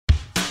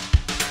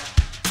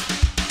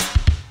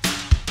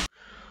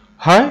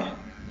Hi,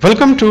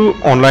 welcome to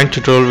online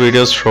tutorial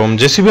videos from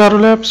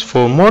JCB Labs.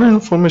 For more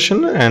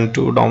information and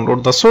to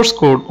download the source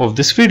code of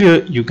this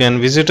video, you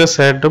can visit us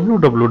at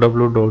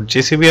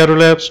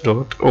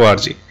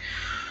www.jcbrlabs.org.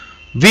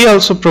 We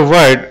also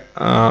provide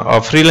a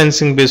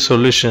freelancing based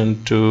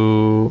solution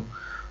to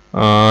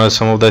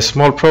some of the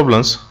small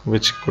problems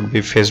which could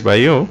be faced by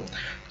you.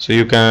 So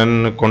you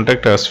can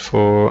contact us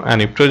for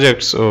any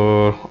projects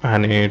or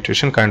any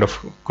tuition kind of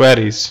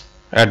queries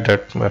at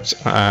that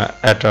website,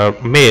 at our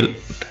mail,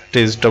 that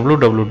is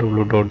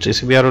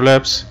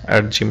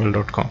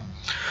www.jcbrlabs@gmail.com.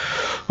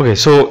 Okay,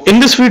 so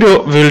in this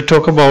video we will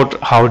talk about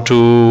how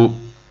to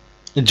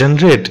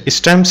generate a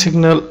step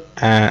signal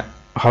and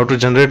how to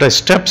generate a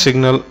step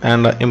signal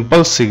and an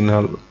impulse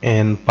signal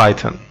in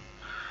Python.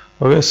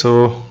 Okay,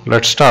 so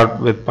let's start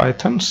with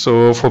Python.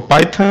 So for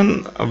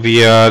Python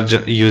we are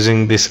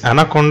using this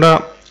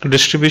Anaconda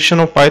distribution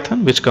of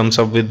Python, which comes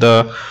up with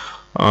the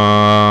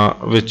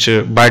which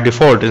by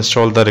default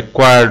install the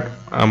required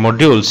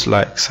modules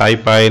like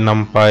SciPy,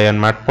 NumPy and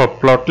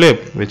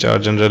Matplotlib, which are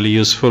generally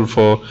useful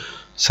for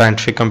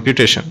scientific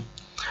computation.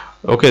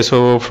 Okay,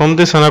 so from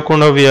this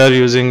Anaconda we are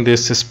using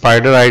this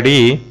Spider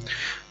IDE,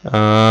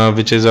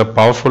 which is a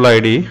powerful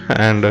IDE,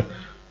 and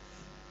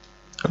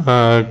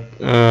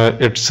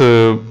it's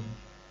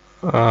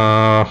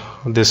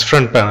this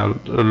front panel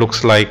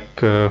looks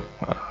like a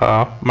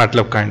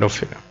MATLAB kind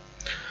of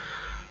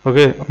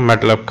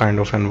MATLAB kind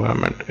of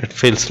environment it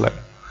feels like.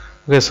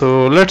 Okay,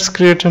 so let's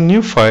create a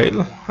new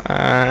file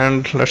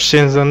and let's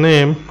change the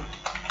name,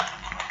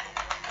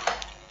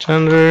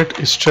 generate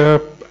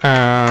step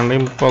and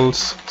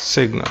impulse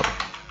signal.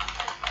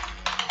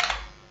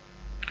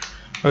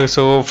 Okay,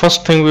 so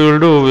first thing we will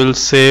do, we'll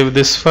save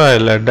this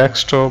file at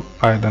desktop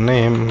by the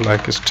name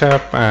like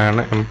step and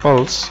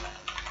impulse.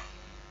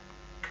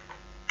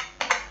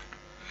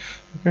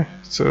 Okay,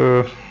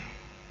 so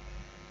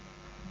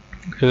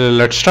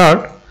let's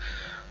start.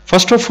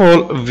 First of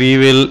all, we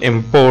will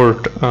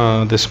import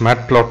this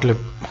Matplotlib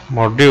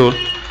module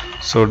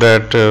so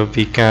that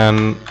we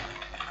can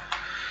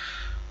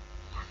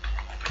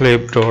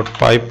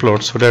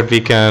lib.pyplot, so that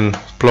we can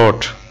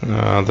plot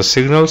the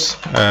signals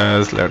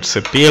as, let's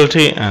say,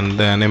 PLT, and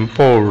then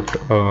import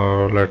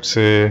let's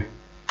say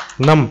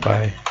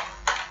NumPy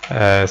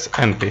as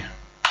NP.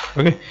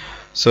 Okay,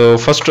 so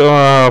first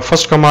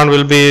command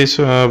will be,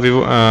 we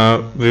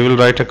will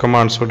write a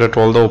command so that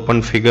all the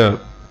open figure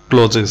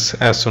closes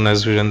as soon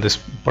as we run this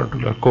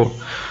particular code.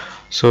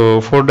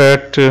 So for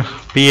that,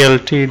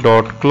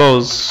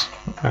 plt.close,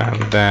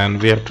 and then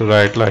we have to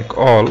write like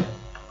all.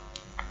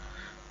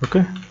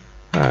 Okay,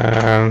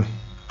 and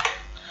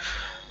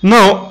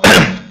now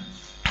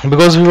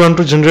because we want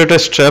to generate a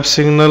step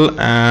signal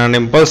and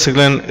impulse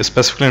signal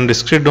specifically in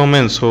discrete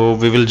domain, so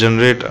we will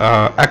generate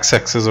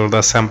x-axis or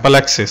the sample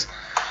axis.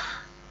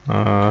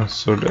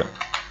 So the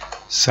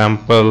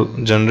sample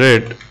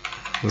generate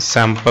the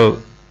sample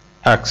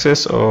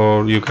axis,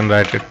 or you can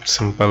write it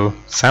simple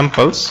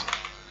samples.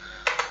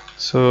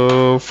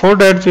 So for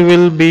that we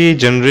will be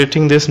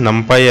generating this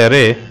NumPy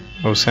array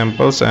of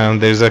samples,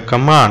 and there is a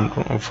command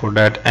for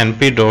that,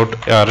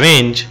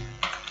 np.range,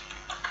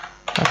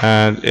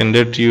 and in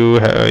that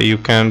you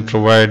can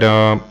provide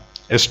a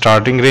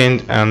starting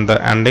range and the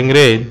ending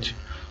range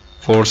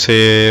for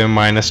say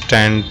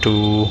 -10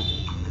 to,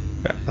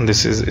 and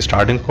this is a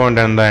starting point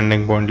and the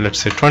ending point, let's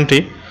say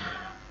 20,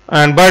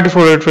 and by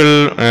default it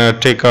will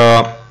take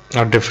a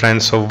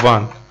difference of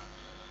 1.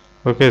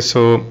 Okay,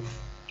 so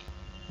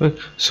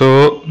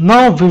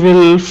now we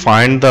will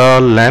find the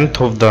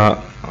length of the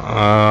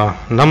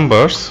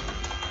numbers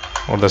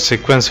or the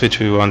sequence which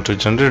we want to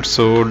generate.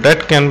 So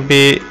that can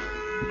be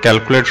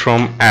calculated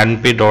from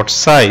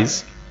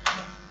np.size,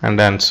 and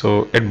then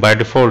so it by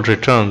default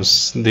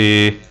returns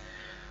the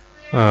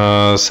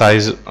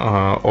size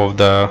of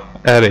the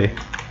array.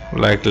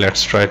 Like,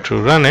 let's try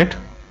to run it.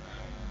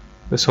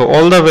 So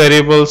all the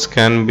variables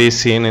can be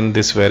seen in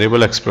this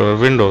variable explorer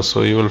window.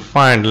 So you will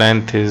find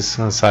length is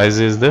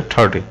size is the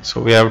 30. So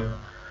we have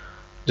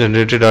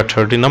generated our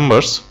 30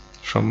 numbers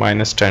from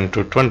 -10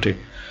 to 20.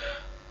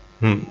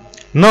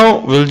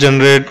 Now we'll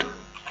generate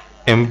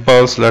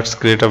impulse. Let's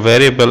create a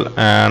variable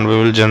and we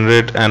will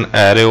generate an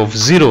array of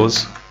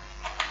zeros,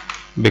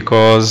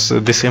 because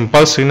this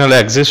impulse signal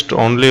exists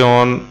only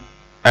on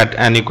at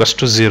n equals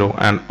to 0,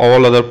 and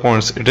all other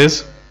points it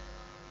is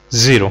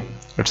 0.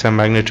 Let's say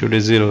magnitude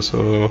is 0.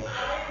 So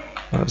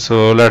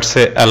let's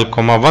say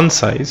L(1)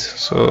 size.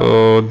 So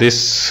this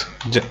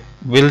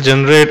will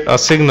generate a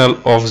signal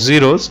of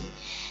zeros.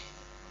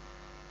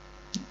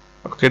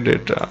 Okay,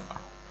 data.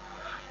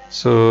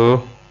 So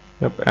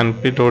yep,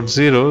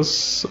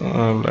 np.zeros,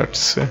 let's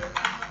say.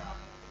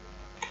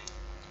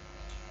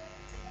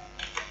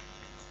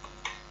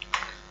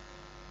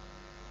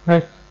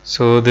 Right.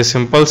 So this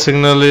impulse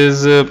signal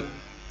is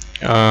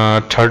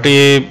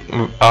 30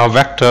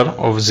 vector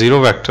of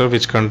 0 vector,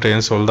 which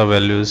contains all the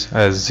values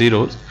as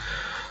zeros.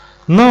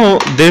 Now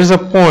there is a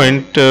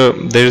point,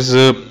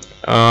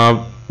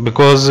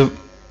 because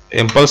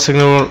impulse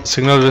signal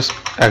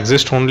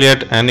exists only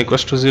at n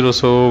equals to 0,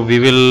 so we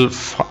will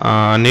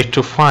need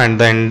to find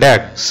the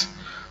index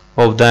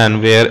of the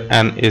n where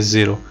n is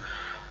 0.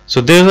 So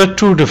there are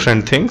two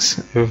different things.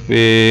 If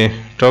we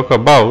talk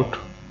about,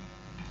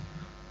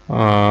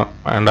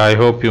 and I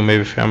hope you may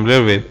be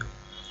familiar with,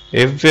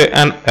 if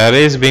an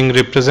array is being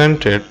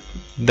represented,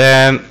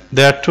 then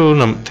there are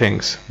two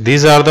things.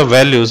 These are the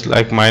values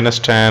like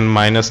 -10,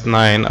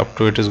 -9 up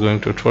to it is going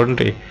to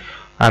 20,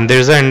 and there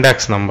is an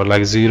index number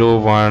like 0,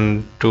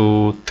 1,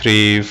 2,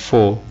 3,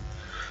 4.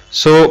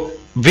 So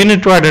we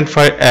need to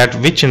identify at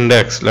which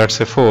index, let's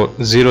say 4,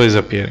 0 is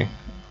appearing.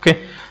 Okay,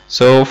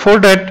 so for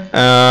that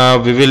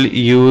we will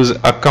use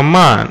a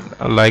command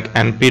like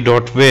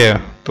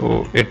np.where.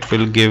 So it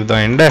will give the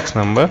index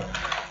number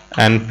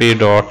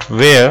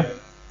np.where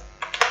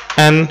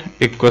n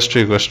equals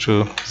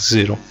to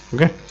 0.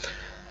 Okay,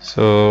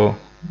 so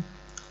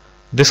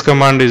this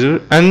command is,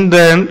 and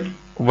then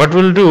what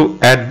we'll do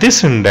at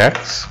this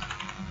index,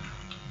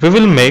 we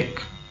will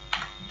make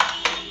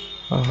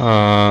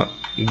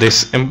this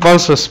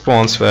impulse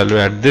response value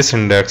at this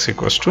index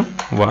equals to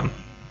 1.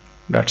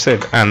 That's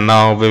it. And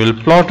now we will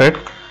plot it,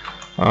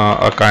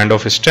 a kind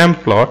of a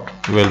stamp plot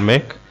we'll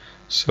make.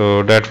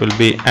 So that will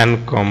be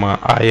n comma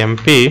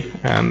imp,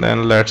 and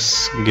then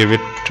let's give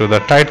it to the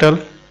title,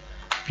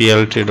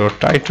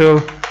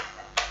 plt.title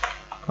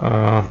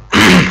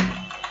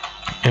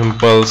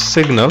impulse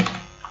signal,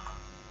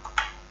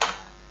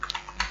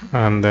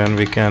 and then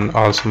we can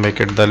also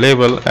make it the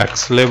label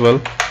x label.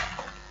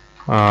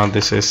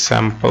 This is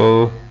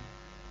sample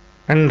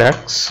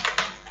index,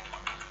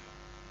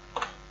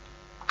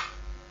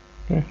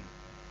 okay,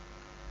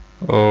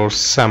 or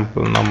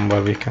sample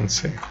number we can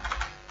say.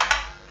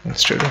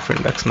 Instead of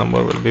index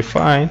number will be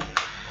fine.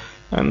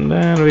 And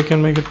then we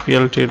can make it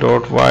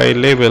plt.y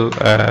label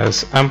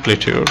as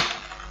amplitude,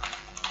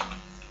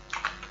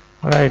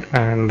 right?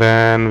 And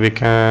then we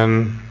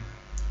can,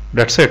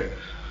 that's it.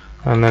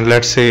 And then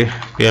let's say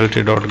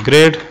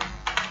plt.grade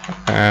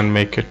and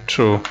make it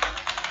true.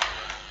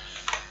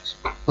 So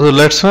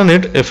let's run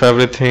it. If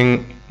everything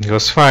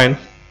goes fine,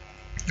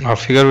 our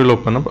figure will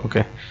open up.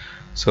 Okay,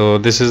 so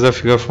this is the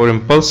figure for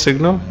impulse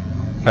signal.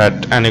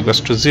 At n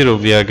equals to 0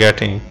 we are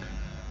getting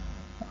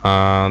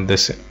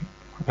this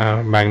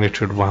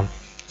magnitude 1.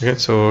 Okay,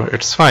 so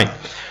it's fine.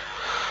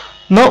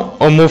 Now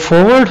move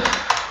forward.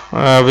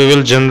 We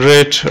will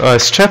generate a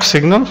step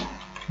signal.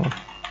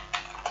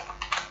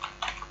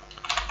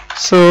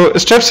 So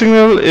step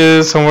signal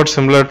is somewhat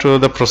similar to,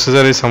 the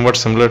procedure is somewhat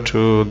similar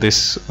to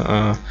this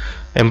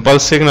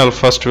impulse signal.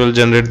 First we will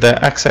generate the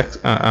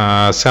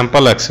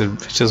sample axis,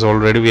 which is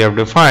already we have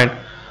defined,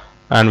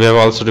 and we have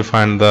also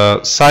defined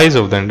the size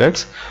of the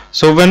index.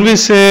 So when we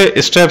say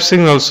step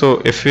signal,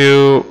 so if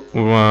you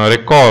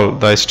recall,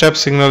 the step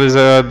signal is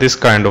this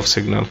kind of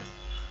signal,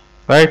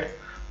 right?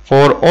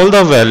 For all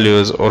the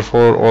values, or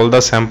for all the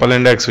sample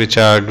index which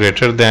are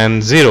greater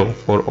than 0,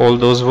 for all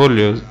those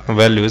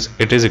values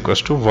it is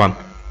equals to 1,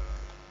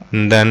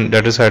 and then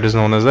that is how it is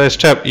known as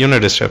the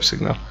unit step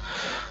signal.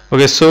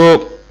 Okay,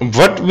 so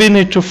what we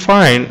need to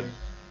find,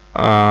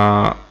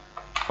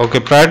 okay,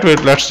 prior to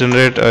it, let's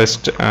generate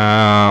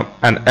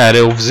an array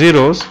of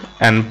zeros,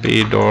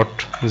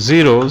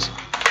 np.zeros,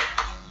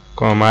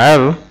 comma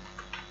l,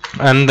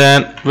 and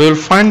then we will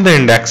find the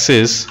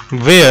indexes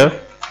where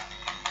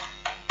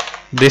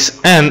this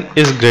n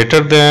is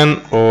greater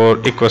than or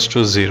equals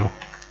to 0,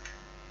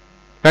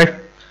 right?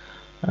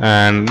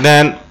 And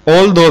then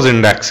all those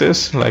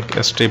indexes like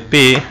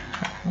stp,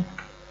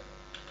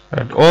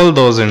 at all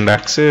those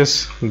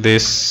indexes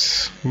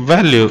this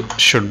value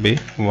should be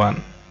 1.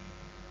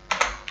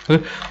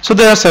 Okay. So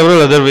there are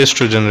several other ways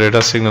to generate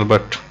a signal,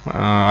 but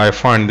I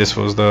find this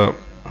was the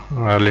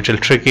little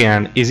tricky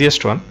and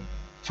easiest one.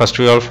 First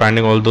we are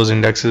finding all those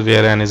indexes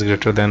where n is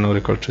greater than or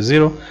equal to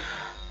 0,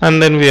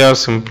 and then we are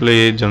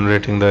simply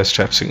generating the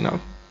step signal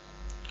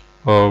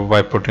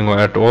by putting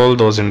at all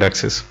those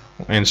indexes.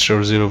 Instead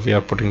of 0 we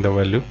are putting the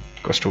value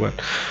equals to 1.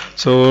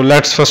 So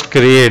let's first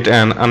create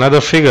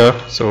another figure.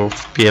 So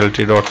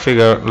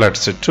plt.figure,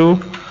 let's say 2,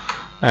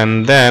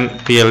 and then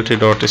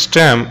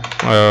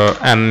plt.stamp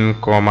n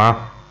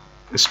comma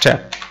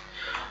step,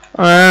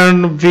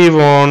 and we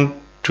want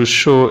to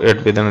show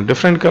it within a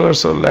different color.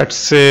 So let's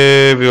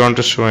say we want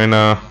to show in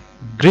a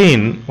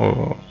green,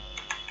 or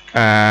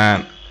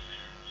and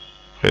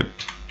with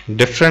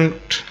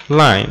different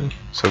line,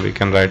 so we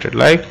can write it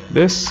like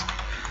this.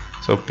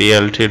 So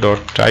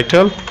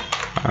plt.title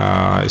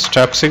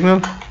step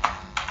signal,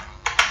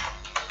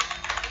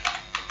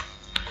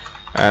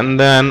 and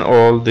then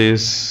all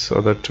these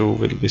other two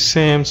will be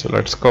same. So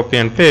let's copy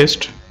and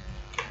paste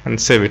and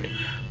save it.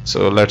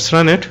 So let's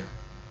run it.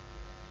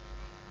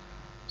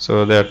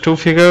 So there are two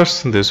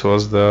figures. This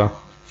was the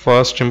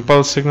first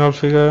impulse signal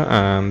figure,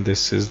 and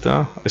this is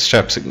the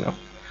step signal.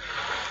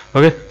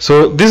 Okay,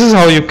 so this is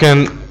how you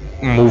can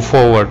move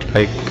forward,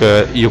 like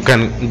you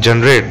can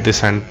generate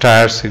this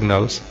entire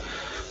signals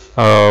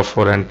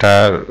for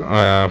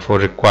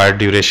required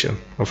duration,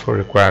 or for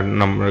required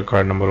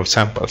number of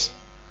samples.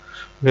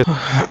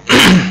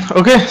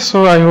 Okay,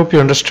 so I hope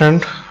you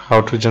understand how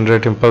to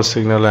generate impulse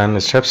signal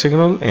and step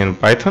signal in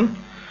Python.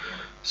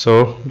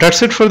 So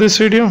that's it for this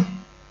video.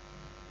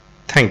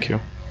 Thank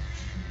you.